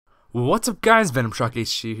What's up, guys?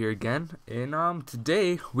 VenomShockHD here again, and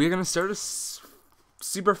today we're gonna start a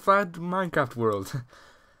super flat Minecraft world. I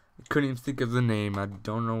couldn't even think of the name. I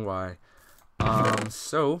don't know why.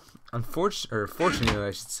 So fortunately,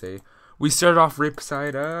 I should say, we started off right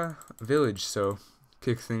beside a village. So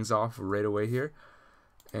kick things off right away here,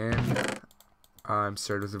 and I'm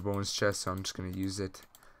started with a bonus chest, so I'm just gonna use it.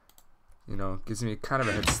 You know, gives me kind of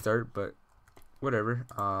a head start, but whatever.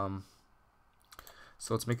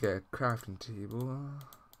 So let's make a crafting table.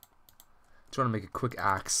 Just want to make a quick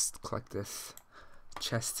axe to collect this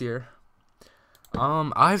chest here.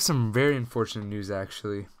 I have some very unfortunate news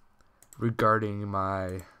actually regarding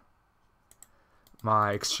my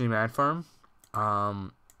extreme ant farm.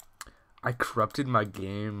 I corrupted my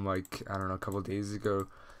game like I don't know a couple days ago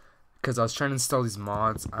because I was trying to install these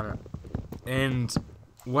mods. And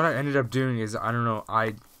what I ended up doing is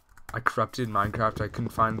I corrupted Minecraft. I couldn't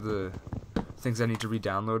find the things I need to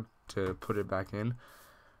re-download to put it back in,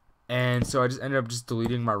 and so I just ended up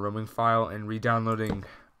deleting my roaming file and re-downloading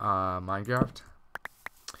Minecraft.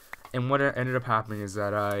 And what ended up happening is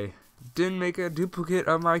that I didn't make a duplicate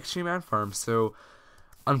of my extreme ant farm, so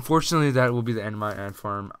unfortunately that will be the end of my ant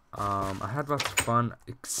farm. I had lots of fun.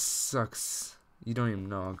 It sucks. You don't even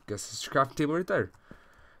know. I guess it's a crafting table right there.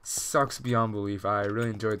 Sucks beyond belief. I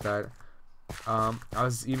really enjoyed that. I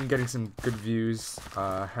was even getting some good views.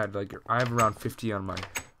 I have around 50 on my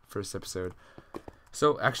first episode.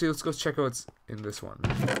 So actually, let's go check out what's in this one.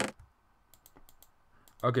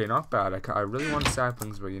 Okay, not bad. I really want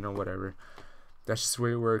saplings, but you know, whatever. That's just the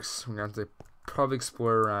way it works. We're gonna have to probably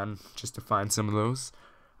explore around just to find some of those.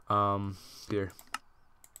 Here.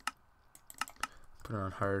 Put it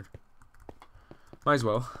on hard. Might as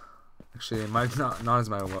well. Actually, might not as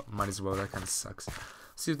well. Might as well. That kind of sucks.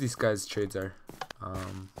 See what these guys' trades are.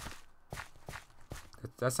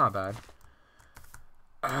 That's not bad.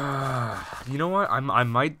 You know what? I don't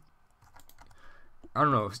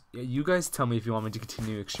know. You guys tell me if you want me to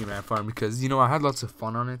continue Extreme Ant Farm, because you know I had lots of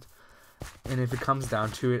fun on it, and if it comes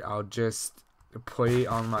down to it, I'll just play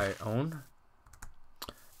on my own.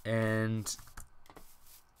 And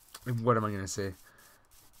what am I gonna say?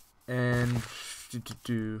 And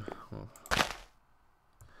well.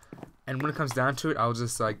 And when it comes down to it, I'll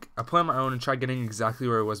just I'll play on my own and try getting exactly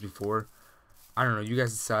where it was before. I don't know. You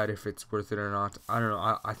guys decide if it's worth it or not. I don't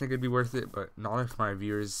know. I think it'd be worth it, but not if my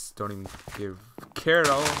viewers don't even care at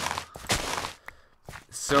all.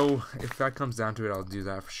 So if that comes down to it, I'll do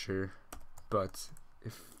that for sure. But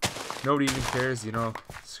if nobody even cares, you know,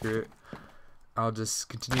 screw it. I'll just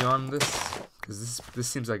continue on this because this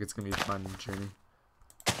seems like it's gonna be a fun journey.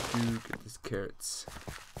 Get these carrots.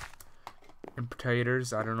 And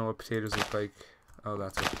potatoes. I don't know what potatoes look like. Oh,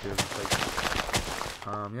 that's what potatoes look like.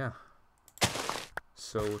 Yeah.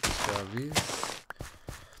 So we'll just grab these.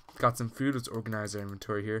 Got some food. Let's organize our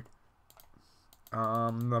inventory here.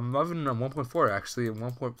 I'm loving 1.4 actually.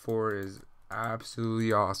 1.4 is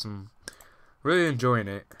absolutely awesome. Really enjoying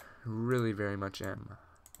it. Really very much am.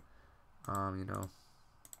 You know.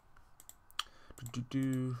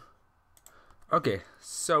 Okay,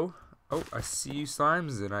 so. Oh, I see you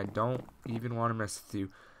slimes, and I don't even want to mess with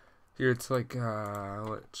you. Here, it's what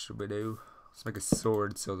should we do? Let's make a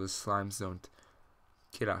sword so the slimes don't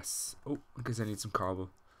kill us. Oh, I guess I need some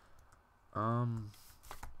cobble. Did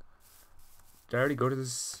I already go to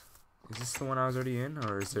this? Is this the one I was already in,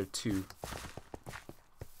 or is there two?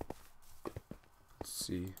 Let's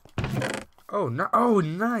see. Oh, no! Oh,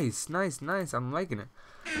 nice. I'm liking it.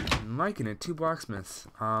 2 blacksmiths.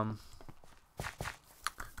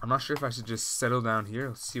 I'm not sure if I should just settle down here.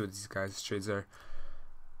 Let's see what these guys' trades are.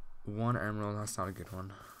 1 emerald, that's not a good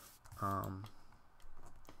one.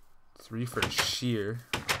 3 for a shear.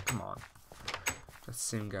 Come on. That's the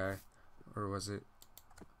same guy. Or was it?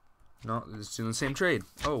 No, it's doing the same trade.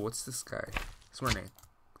 Oh, what's this guy? He's wearing a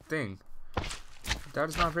thing. That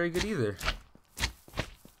is not very good either.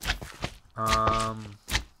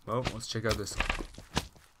 Well, let's check out this.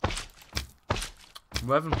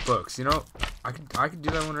 11 books. You know, I could do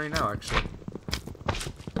that one right now, actually.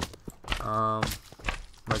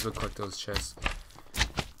 Might as well collect those chests.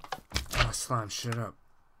 Ah, slime, shut up.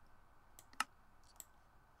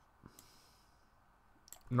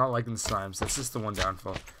 I'm not liking the slimes. That's just the one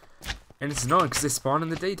downfall. And it's annoying because they spawn in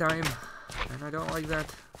the daytime, and I don't like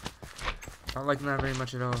that. Not liking that very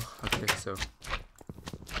much at all. Okay, so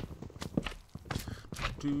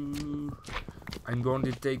I'm going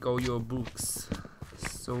to take all your books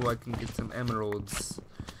so I can get some emeralds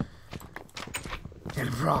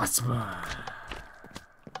and prosper.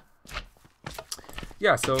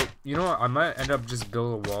 Yeah, so you know what? I might end up just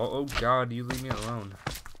build a wall. Oh God, you leave me alone.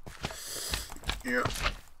 Yeah.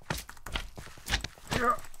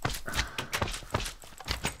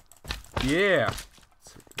 Yeah.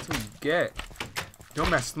 That's what you get. Don't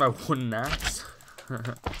mess with my wooden axe.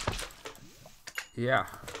 Yeah.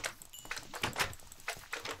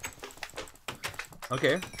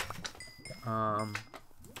 Okay.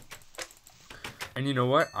 And you know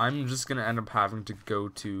what? I'm just gonna end up having to go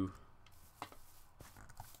to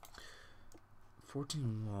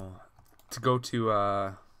 14 wall to go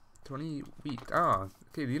to 20 wheat. Oh,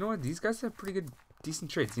 okay. You know what? These guys have pretty good,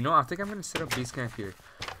 decent traits. You know, I think I'm gonna set up base camp here.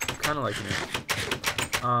 I'm kind of liking it.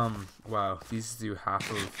 Wow. These do half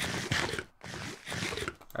of.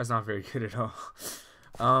 That's not very good at all.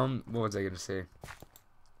 What was I gonna say?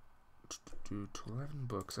 11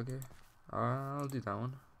 books. Okay. I'll do that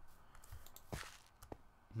one.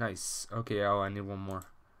 Nice. Okay. Oh, I need one more.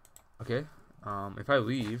 Okay. If I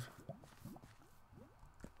leave.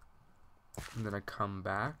 And then I come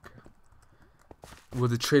back. Will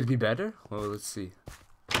the trade be better? Well, let's see.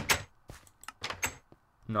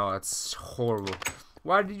 No, that's horrible.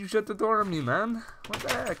 Why did you shut the door on me, man? What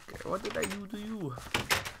the heck? What did I do to you?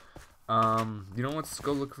 You know what? Let's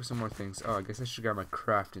go look for some more things. Oh, I guess I should grab my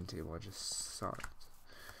crafting table. I just saw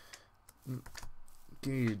it.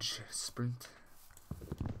 Gauge. Sprint.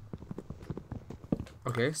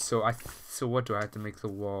 Okay, so what do I have to make the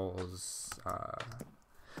walls? I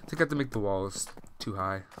think I have to make the walls too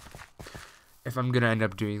high. If I'm gonna end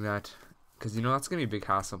up doing that, because you know that's gonna be a big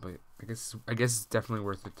hassle. But I guess it's definitely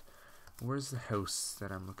worth it. Where's the house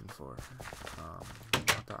that I'm looking for? Not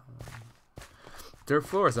that one. Dirt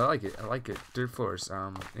floors. I like it. I like it. Dirt floors.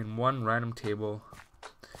 In one random table.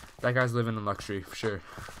 That guy's living in luxury for sure.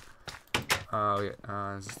 Oh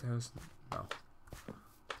yeah. Is this the house? No.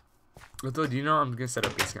 Although, do you know I'm gonna set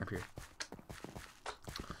up base camp here?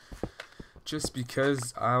 Just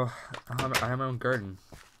because I have my own garden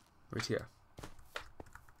right here.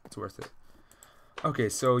 It's worth it. Okay,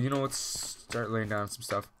 so you know, let's start laying down some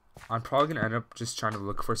stuff. I'm probably gonna end up just trying to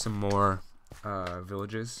look for some more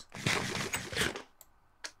villages.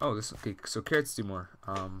 Oh, this okay. So carrots do more.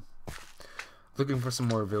 Looking for some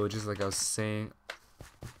more villages, like I was saying,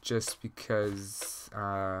 just because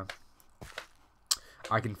I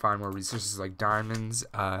can find more resources like diamonds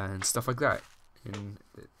and stuff like that. And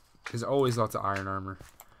there's always lots of iron armor,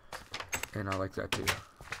 and I like that too,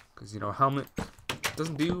 because you know, helmet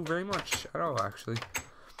doesn't do very much at all, actually,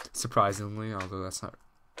 surprisingly, although that's not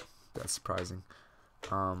that surprising.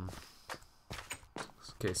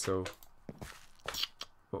 Okay, so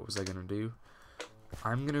what was I gonna do?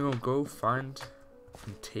 I'm gonna go find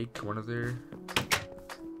and take one of their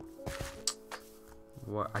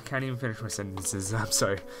I can't even finish my sentences. I'm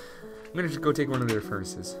sorry. I'm gonna go take one of their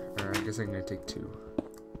furnaces, or I guess I'm gonna take two.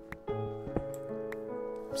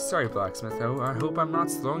 Sorry, blacksmith. I hope I'm not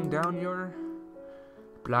slowing down your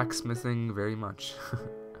blacksmithing very much.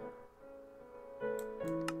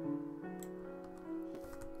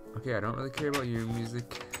 Okay, I don't really care about your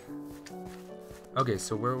music. Okay,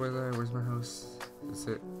 so where was I? Where's my house? Is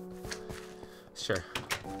it? Sure.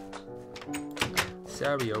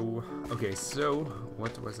 Sario. Okay, so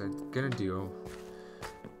what was I gonna do?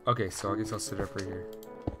 Okay, so I guess I'll sit up right here.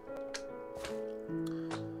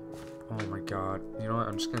 Oh my god. You know what?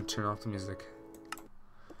 I'm just gonna turn off the music.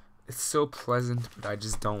 It's so pleasant, but I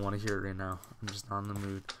just don't want to hear it right now. I'm just not in the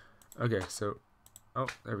mood. Okay, so oh,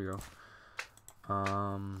 there we go.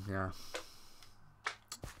 Yeah.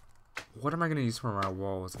 What am I gonna use for my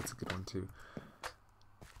walls? That's a good one too.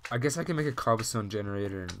 I guess I can make a cobblestone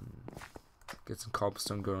generator and get some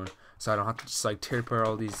cobblestone going, so I don't have to just like tear apart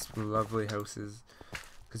all these lovely houses.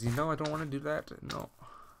 Cause you know I don't want to do that. No.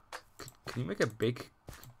 Can you make a baked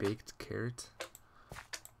carrot?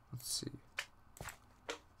 Let's see.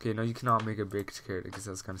 Okay, no, you cannot make a baked carrot because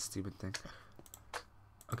that's kind of stupid thing.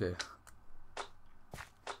 Okay.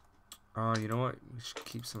 You know what? We should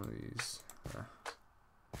keep some of these.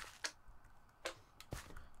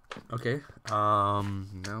 Okay. Now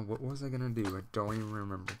what was I gonna do? I don't even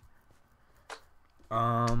remember.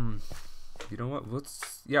 You know what?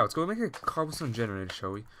 Let's go make a cobblestone generator,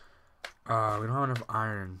 shall we? We don't have enough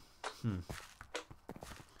iron. I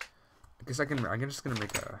guess I'm just gonna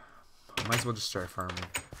make a. I might as well just start farming.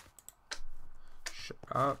 Shut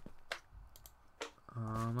up.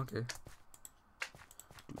 Okay.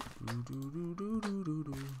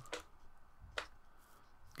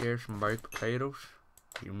 Get some baked potatoes.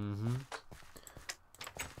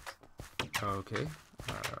 Okay.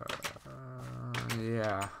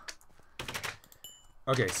 Yeah.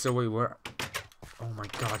 Okay, so wait, what? Oh my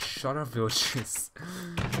god, shut up, villages.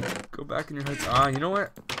 Go back in your heads. You know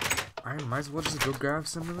what? I might as well just go grab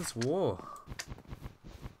some of this wool.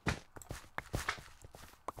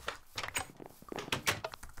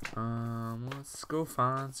 Let's go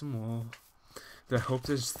find some wool. I hope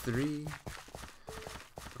there's 3,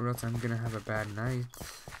 or else I'm gonna have a bad night.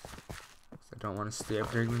 I don't want to stay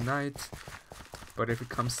up during the night, but if it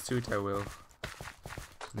comes to it, I will.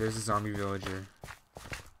 There's a zombie villager.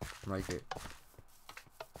 I like it.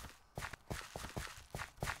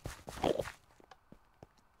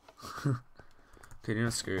 Okay, you know,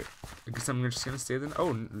 screw it. I guess I'm just gonna stay the night.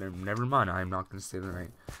 Oh, never mind. I'm not gonna stay the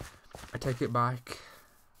night. I take it back.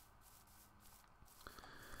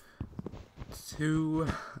 2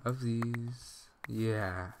 of these.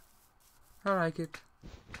 Yeah. I like it.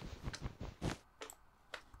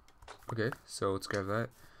 Okay, so let's grab that.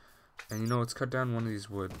 And you know, let's cut down one of these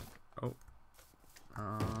wood. Oh.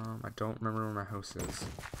 I don't remember where my house is.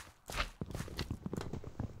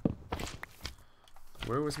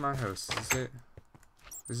 Where was my house? Is this it?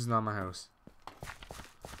 This is not my house.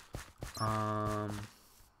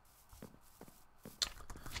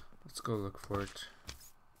 Let's go look for it.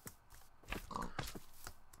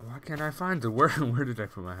 Why can't I find it? Where did I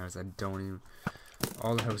put my house? I don't even.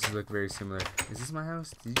 All the houses look very similar. Is this my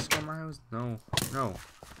house? Did you just go my house? No. No.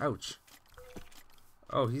 Ouch.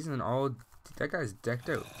 Oh, he's in all. That guy's decked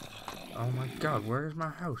out. Oh my god, where is my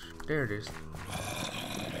house? There it is.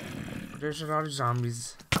 There's a lot of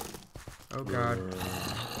zombies. Oh god.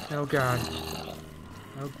 Oh god.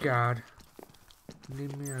 Oh god.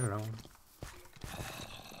 Leave me alone.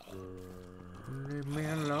 Leave me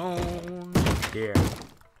alone. Yeah.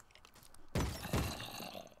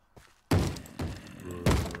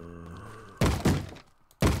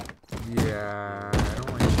 Yeah, I don't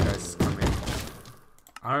want you guys to come in.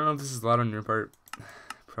 I don't know if this is loud on your part.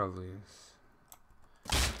 Probably is.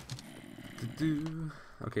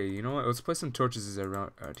 Okay, you know what? Let's place some torches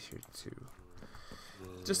around out here too.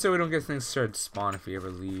 Just so we don't get things started to spawn if we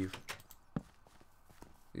ever leave.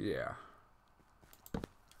 Yeah.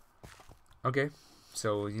 Okay,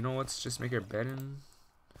 so you know, let's just make our bed and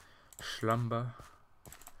slumber.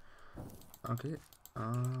 Okay.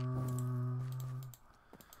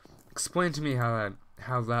 Explain to me how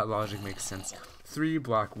that logic makes sense. 3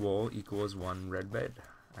 black wool equals 1 red bed.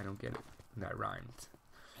 I don't get it. That rhymed.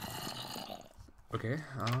 Okay,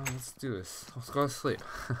 let's do this. Let's go to sleep.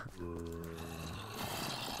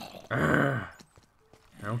 I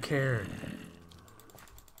don't care.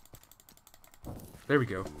 There we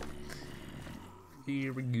go.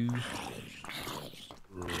 Here we go.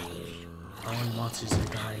 All the monsters are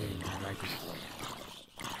dying. I like it.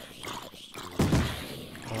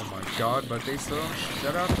 Oh my god, but they still don't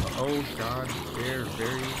shut up. Oh god, they're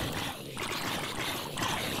very...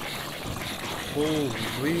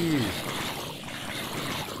 Holy...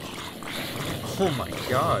 Oh my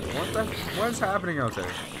god, what is happening out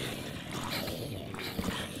there?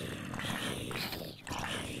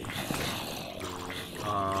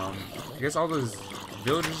 I guess all those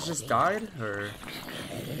villagers just died, or...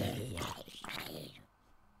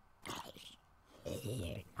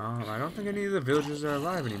 I don't think any of the villagers are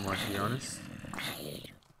alive anymore, to be honest.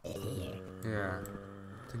 Yeah,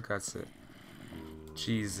 I think that's it.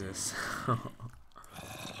 Jesus. Oh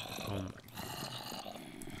my.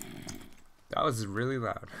 That was really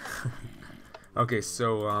loud. Okay,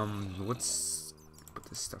 so, let's put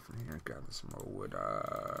this stuff in here. Grab some more wood,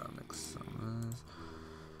 mix some of this.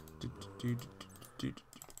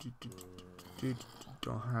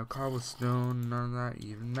 Don't have cobblestone, none of that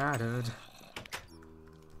even mattered.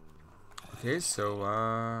 Okay, so,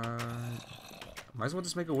 might as well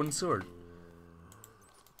just make a wooden sword.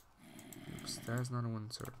 Oops, that's not a wooden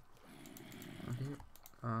sword. Okay,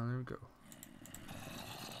 there we go.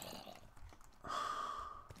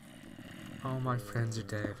 All my friends are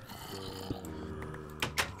dead.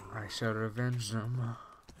 I shall revenge them.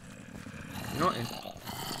 You know what?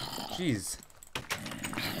 Jeez.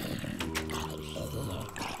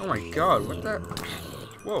 Oh my god, what the?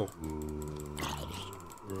 Whoa.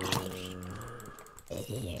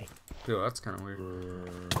 Ew, that's kind of weird.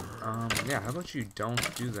 Yeah, how about you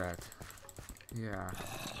don't do that? Yeah.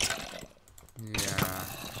 Yeah.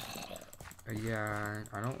 Yeah,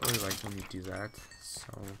 I don't really like when you do that,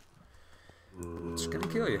 so... I'm just gonna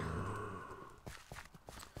kill you.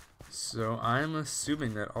 So, I'm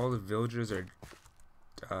assuming that all the villagers are,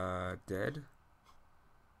 dead?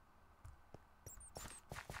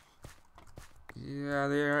 Yeah,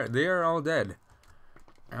 they are all dead.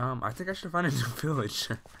 I think I should find a new village.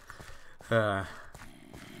 Do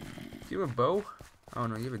you have a bow? Oh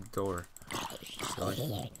no, you have a door.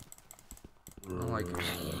 Silly. I don't like it.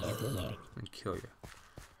 I'm gonna kill you.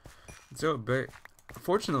 So, but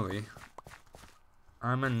fortunately,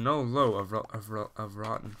 I'm in no low of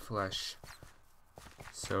rotten flesh.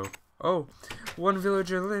 So, Oh, one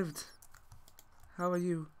villager lived. How are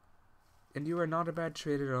you? And you are not a bad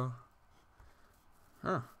trade at all.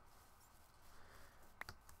 Huh.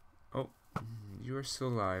 Oh, you are still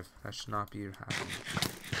alive. That should not be happening.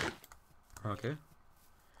 Okay.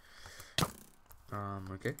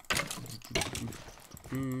 Okay.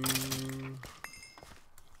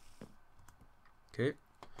 Okay.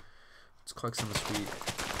 Let's collect some of this wheat.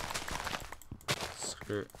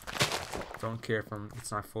 Screw it. Don't care if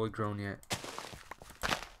it's not fully grown yet.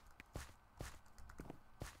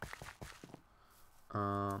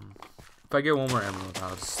 If I get one more emerald,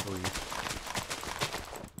 I'll just leave.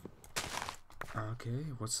 Okay,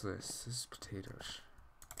 what's this? This is potatoes.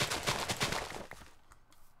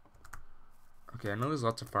 Okay, I know there's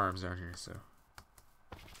lots of farms down here, so.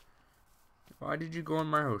 Why did you go in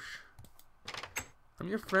my house? I'm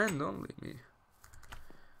your friend, don't leave me.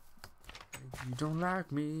 You don't like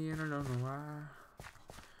me, and I don't know why.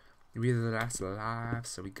 You're either the last alive,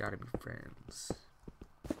 so we gotta be friends.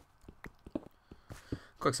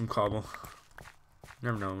 Collect some cobble.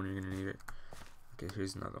 Never know when you're gonna need it. Okay,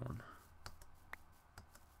 here's another one.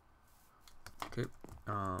 Okay,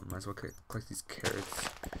 might as well collect these carrots.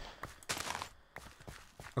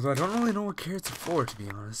 Although I don't really know what carrots are for, to be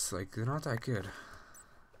honest. Like, they're not that good.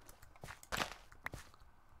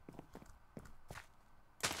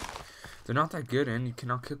 They're not that good, and you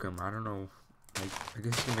cannot cook them. I don't know. Like, I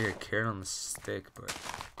guess you can make a carrot on the stick, but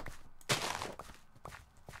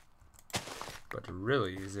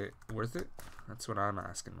really, is it worth it? That's what I'm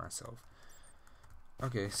asking myself.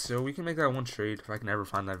 Okay, so we can make that one trade if I can ever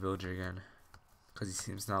find that villager again, because he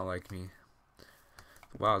seems not like me.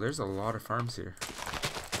 Wow, there's a lot of farms here.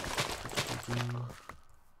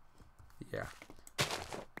 Yeah.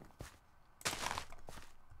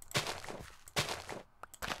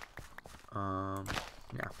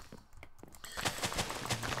 Yeah.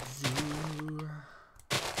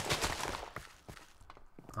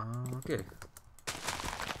 Okay.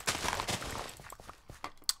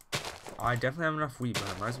 I definitely have enough wheat,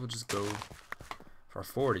 but I might as well just go for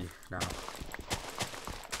 40 now.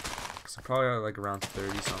 So probably like around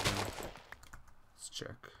 30 something. Let's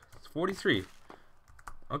check. It's 43.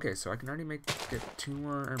 Okay, so I can already get 2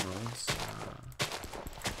 more emeralds.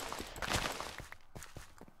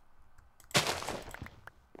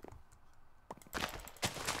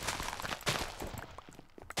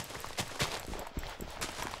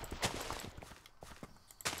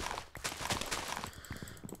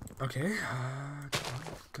 Okay,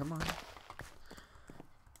 come on.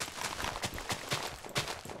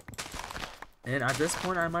 And at this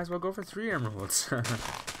point, I might as well go for 3 emeralds.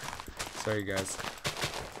 Sorry, guys.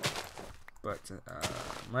 But,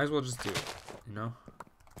 might as well just do it, you know?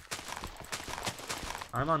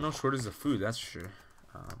 I'm on no shortage of food, that's for sure.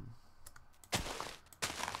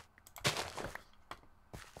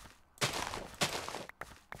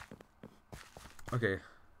 Okay.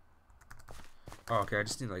 Oh, okay, I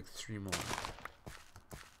just need like 3 more.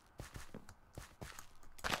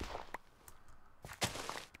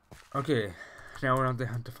 Okay, now we're on the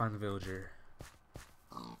hunt to find the villager.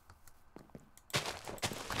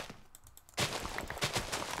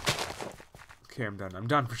 Okay, I'm done. I'm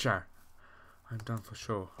done for sure. I'm done for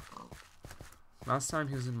sure. Last time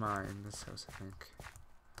he was in this house, I think.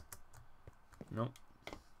 Nope.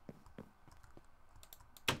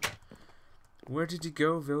 Where did you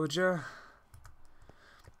go, villager?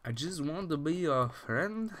 I just want to be your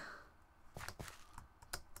friend.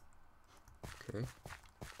 Okay.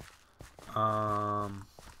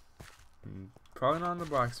 Probably not in the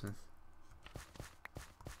blacksmith.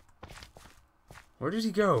 Where did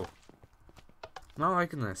he go? I'm not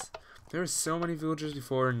liking this. There were so many villagers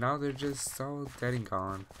before, and now they're just all dead and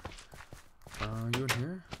gone. You in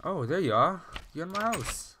here? Oh, there you are. You're in my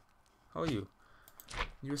house. How are you?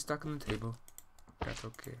 You were stuck on the table. That's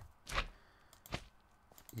okay.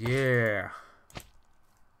 Yeah.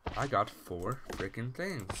 I got 4 freaking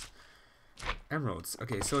things. Emeralds.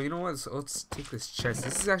 Okay, so you know what? So let's take this chest.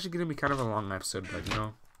 This is actually going to be kind of a long episode, but you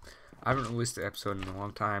know, I haven't released an episode in a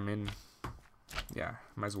long time, and yeah,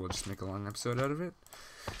 might as well just make a long episode out of it.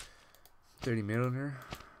 30 minutes.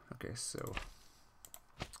 Okay, so.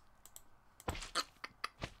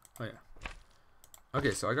 Oh, yeah.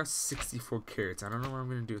 Okay, so I got 64 carrots. I don't know what I'm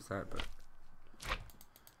going to do with that, but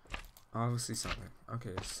obviously something.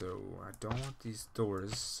 Okay, so I don't want these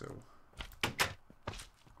doors, so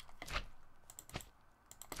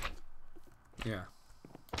yeah.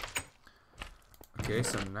 Okay,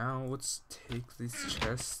 so now let's take these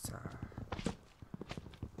chests.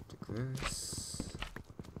 Take this.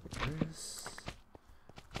 Take this.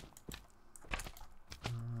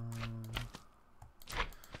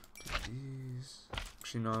 Take these.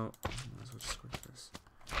 Actually, no. Might as well just go with this.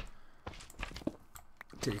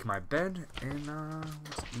 Take my bed and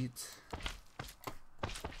let's eat.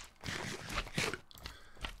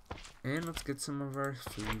 And let's get some of our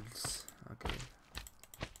foods. Okay.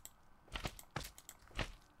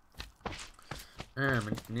 And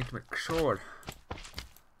we need to make sure.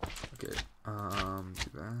 Okay. Do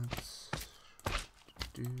that.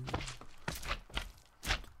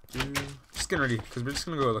 Just getting ready, because we're just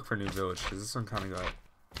gonna go look for a new village, because this one kind of got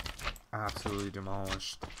absolutely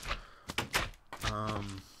demolished.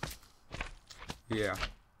 Yeah.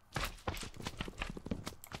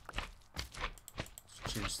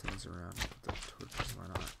 Let's change things around. Put the torches, why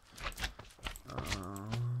not?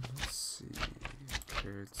 Let's see.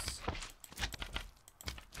 Carrots.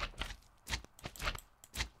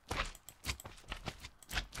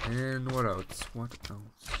 And what else? What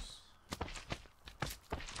else?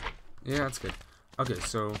 Yeah, that's good. Okay,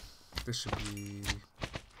 so this should be.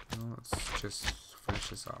 Well, let's just finish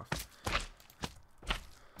this off.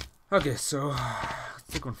 Okay, so let's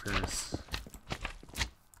take one furnace.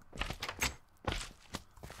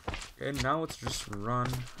 Okay, now let's just run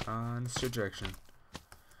in this direction.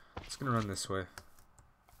 It's gonna run this way.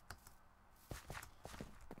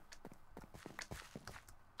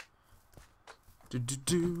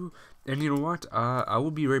 And you know what? I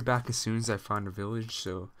will be right back as soon as I find a village.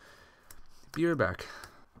 So be right back.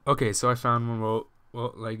 Okay, so I found one.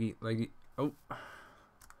 Well, leggy. Oh,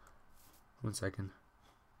 1 second.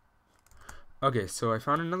 Okay, so I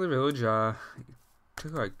found another village. It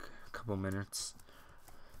took like a couple minutes.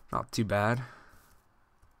 Not too bad.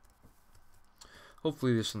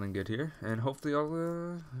 Hopefully there's something good here, and hopefully all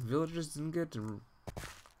the villagers didn't get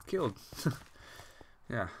killed.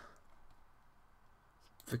 Yeah.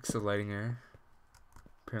 Fix the lighting error.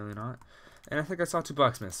 Apparently not. And I think I saw 2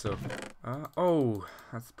 blacksmiths, so oh,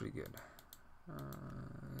 that's pretty good.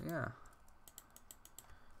 Yeah.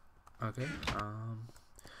 Okay.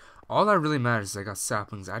 All that really matters is I got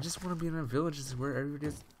saplings. I just want to be in a village where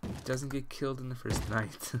everybody doesn't get killed in the first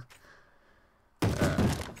night.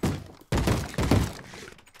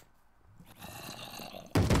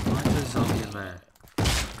 Why is there a zombie in there?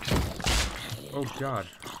 Oh god.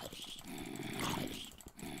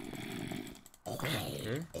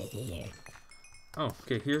 Okay. Oh,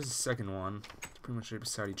 okay, here's the second one. It's pretty much right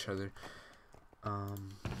beside each other.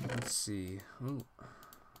 Let's see. Ooh.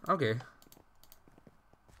 Okay.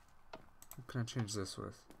 What can I change this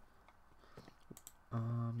with?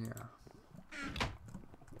 Yeah.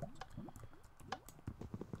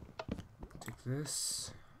 Take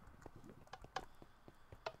this.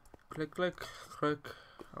 Click, click, click.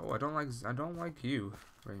 Oh, I don't like you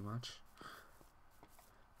very much.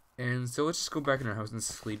 And so let's just go back in our house and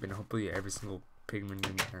sleep, and hopefully every single pigman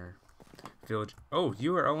in our village. Oh,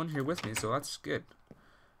 you are all in here with me, so that's good.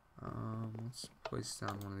 Let's place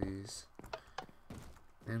down one of these.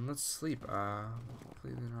 And let's sleep.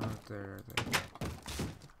 Hopefully they're not out there.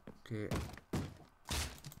 Okay.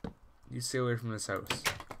 You stay away from this house.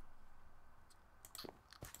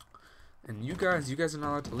 And you guys are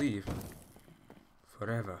not allowed to leave.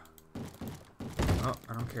 Forever. Oh,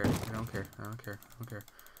 I don't care. I don't care. I don't care. I don't care.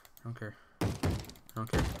 I don't care. I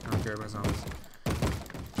don't care. I don't care about zombies.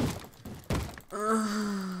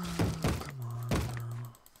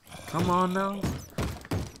 Come on now.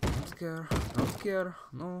 Don't scare. Don't scare.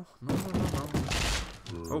 No. No, no, no, no.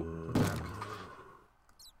 Oh, what the heck?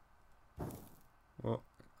 Well,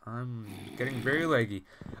 I'm getting very laggy.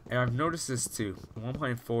 And I've noticed this too.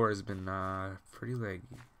 1.4 has been pretty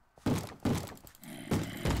laggy.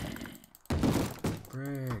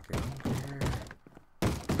 Frick, I don't care.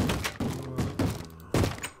 Whoa.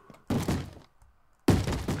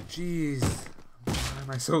 Jeez. Why am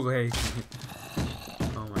I so laggy?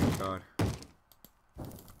 Oh my god.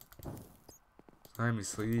 Let me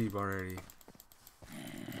sleep already.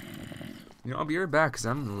 You know, I'll be right back because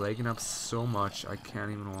I'm lagging up so much I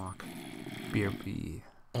can't even walk. BRB.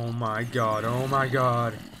 Oh my god, oh my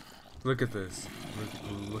god. Look at this.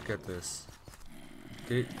 Look at this.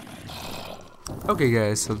 Okay. Okay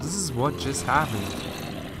guys, so this is what just happened.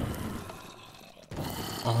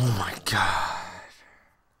 Oh my god.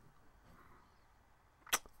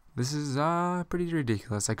 This is pretty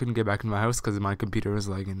ridiculous. I couldn't get back in my house because my computer was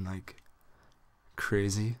lagging like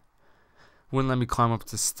crazy. Wouldn't let me climb up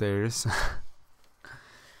the stairs.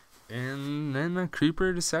 And then a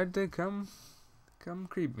creeper decided to come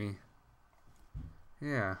creep me.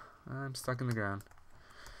 Yeah, I'm stuck in the ground.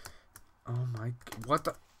 Oh my, what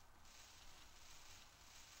the?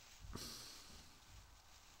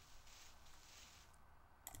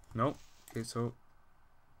 Nope. Okay, so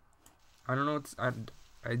I don't know what's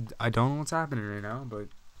I don't know what's happening right now, but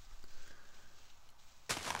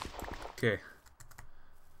okay.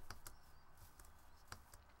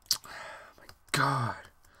 My God.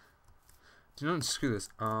 Do not screw this.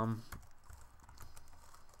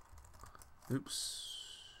 Oops.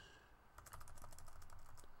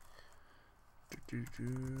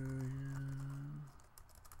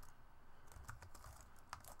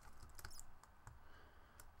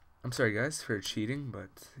 I'm sorry guys for cheating,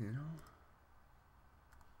 but you know,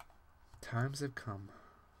 times have come.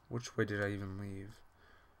 Which way did I even leave?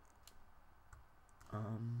 I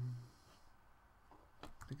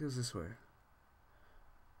think it was this way.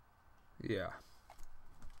 Yeah.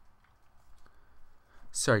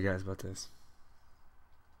 Sorry guys about this.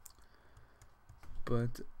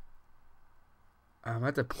 But I'm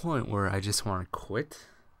at the point where I just want to quit.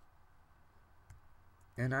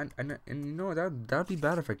 And you know that'd be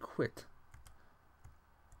bad if I quit.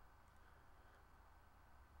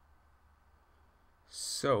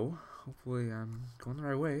 So hopefully I'm going the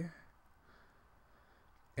right way.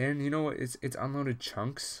 And you know what? It's unloaded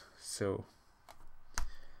chunks, so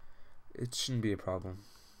it shouldn't be a problem.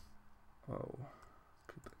 Whoa,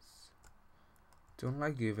 creepers! Don't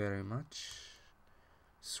like you very much.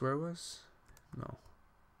 Swear was? No.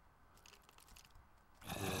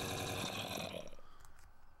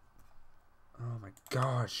 Oh my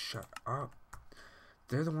gosh, shut up.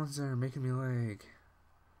 They're the ones that are making me lag.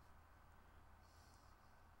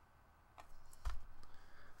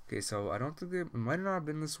 Okay, so I don't think it might not have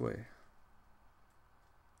been this way.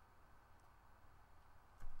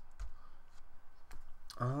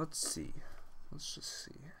 Let's see. Let's just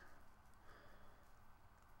see.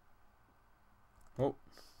 Oh,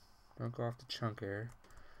 don't go off the chunk area.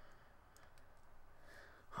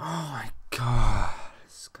 Oh my God,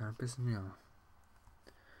 this is kind of pissing me off.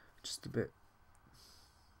 Just a bit.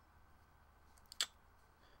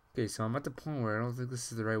 Okay, so I'm at the point where I don't think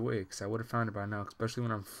this is the right way, because I would have found it by now, especially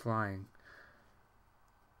when I'm flying.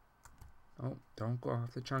 Oh, don't go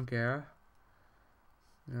off the chunk area.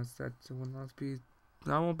 Yes, that will not be.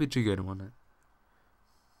 That won't be too good, won't it?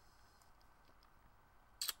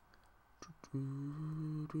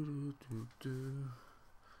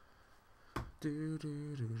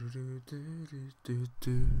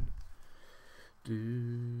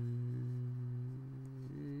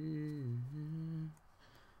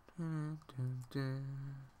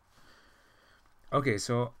 Okay,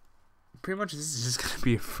 so pretty much this is just gonna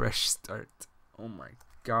be a fresh start. Oh my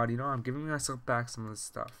God, you know, I'm giving myself back some of this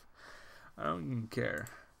stuff. I don't even care.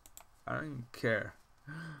 I don't even care.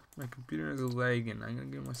 My computer is lagging. I'm gonna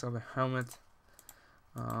give myself a helmet.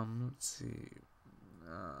 Let's see.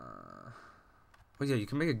 Oh yeah, you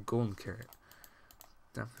can make a golden carrot.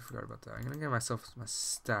 Definitely forgot about that. I'm gonna get myself my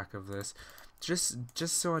stack of this, just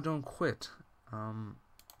so I don't quit.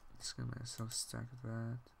 Just gonna make myself a stack of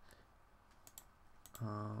that. I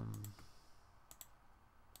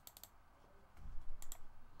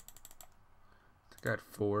think I had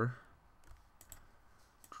 4.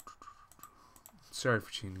 Sorry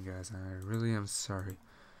for cheating, guys. I really am sorry.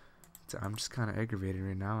 I'm just kind of aggravated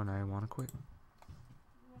right now, and I want to quit.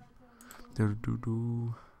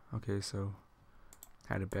 Okay, so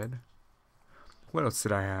had a bed. What else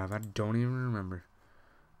did I have? I don't even remember.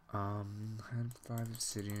 I had 5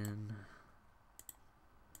 obsidian.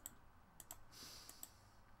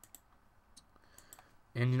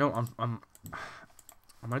 And you know, I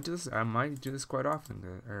might do this. I might do this quite often,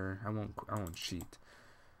 or I won't cheat,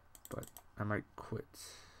 but I might quit.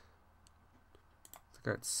 I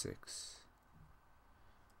got 6,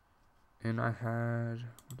 and I had,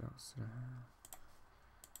 what else did I have?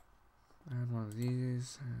 I had one of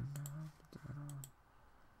these, and put that on.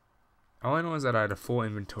 All I know is that I had a full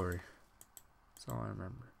inventory. That's all I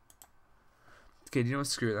remember. Okay, do you know what?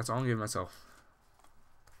 Screw it. That's all I'm giving myself.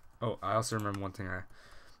 Oh, I also remember one thing that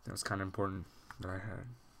was kind of important that I had.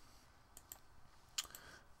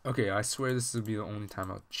 Okay, I swear this will be the only time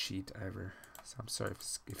I'll cheat ever. So I'm sorry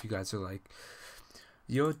if you guys are like,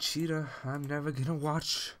 yo, cheater, I'm never gonna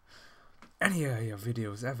watch any of your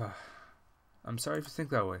videos ever. I'm sorry if you think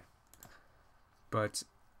that way. But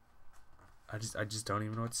I just don't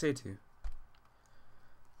even know what to say to you.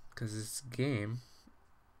 Because this game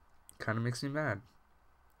kind of makes me mad.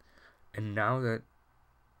 And now that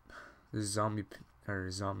the zombie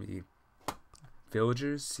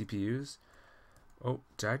villagers, CPUs. Oh,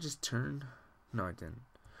 did I just turn? No, I didn't.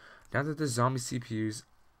 Now that the zombie CPUs,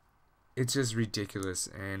 it's just ridiculous.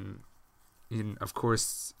 And of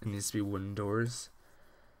course, it needs to be wooden doors.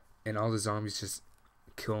 And all the zombies just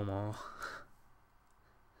kill them all.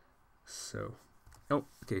 So, oh,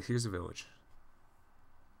 okay, here's a village.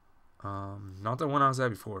 Not the one I was at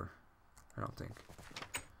before. I don't think.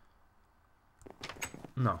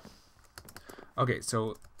 No. Okay,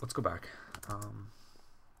 so let's go back.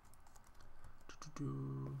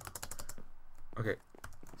 Okay.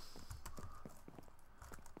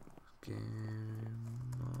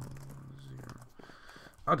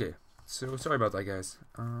 Okay, so sorry about that, guys.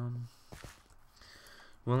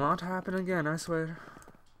 Will not happen again, I swear.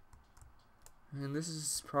 And this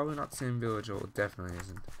is probably not the same village. Oh, it definitely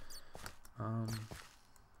isn't.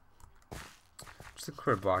 Just look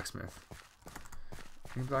for a blacksmith.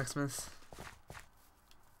 Any blacksmiths?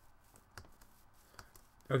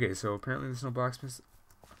 Okay, so apparently there's no blacksmiths.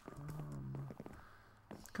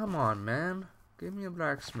 Come on, man. Give me a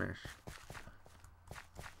blacksmith.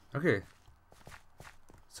 Okay.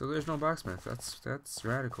 So there's no blacksmith. That's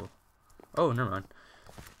radical. Oh, never mind.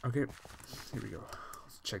 Okay, here we go.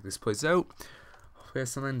 Let's check this place out. Hopefully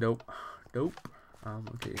has something dope.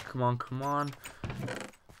 Okay, come on.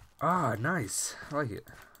 Ah, nice. I like it.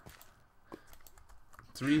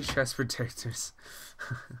 3 chest protectors.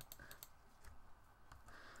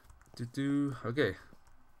 Okay.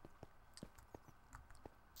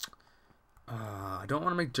 I don't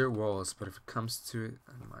want to make dirt walls, but if it comes to it,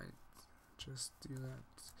 I might just do that.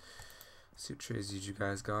 See what trades you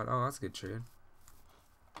guys got. Oh, that's a good trade.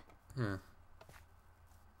 Yeah.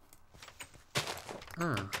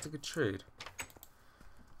 That's a good trade.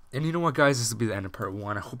 And you know what, guys? This will be the end of part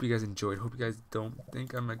 1. I hope you guys enjoyed. Hope you guys don't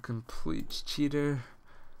think I'm a complete cheater.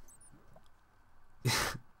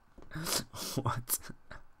 What?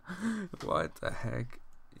 What the heck?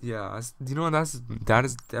 Yeah, you know what? That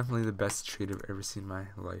is definitely the best trade I've ever seen in my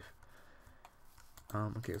life.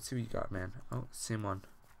 Okay, let's see what you got, man. Oh, same one.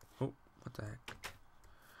 Oh, what the heck?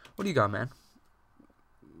 What do you got, man?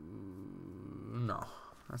 No,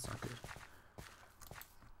 that's not good.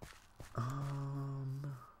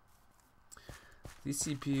 These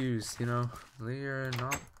CPUs, you know,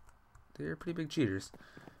 they're pretty big cheaters.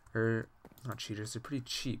 Or, not cheaters, they're pretty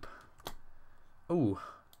cheap. Oh.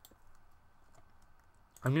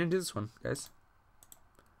 I'm gonna do this one, guys.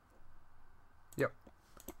 Yep.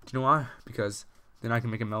 Do you know why? Because then I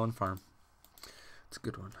can make a melon farm. It's a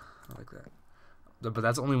good one. I like that. But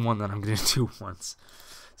that's only one that I'm gonna do once.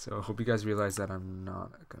 So I hope you guys realize that I'm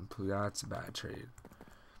not a complete. That's a bad trade.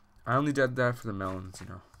 I only did that for the melons, you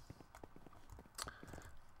know.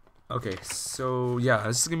 Okay, so yeah,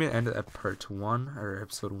 this is gonna be the end of part 1 or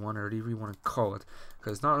episode 1 or whatever you want to call it,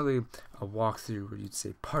 because it's not really a walkthrough where you'd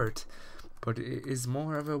say part, but it is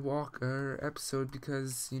more of a walk or episode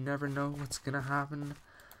because you never know what's gonna happen.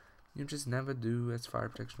 You just never do. It's fire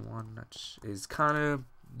protection 1, which is kind of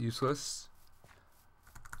useless.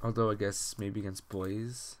 Although I guess maybe against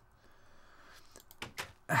blaze.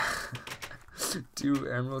 2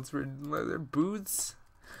 emeralds for leather boots.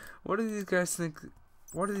 What do these guys think?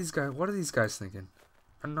 What are these guys thinking?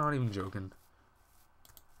 I'm not even joking.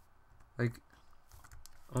 Like,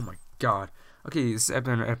 oh my god. Okay, this is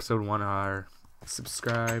episode 1.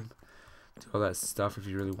 Subscribe, do all that stuff if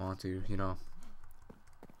you really want to. You know,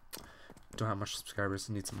 don't have much subscribers,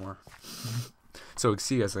 need some more. So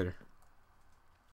see you guys later.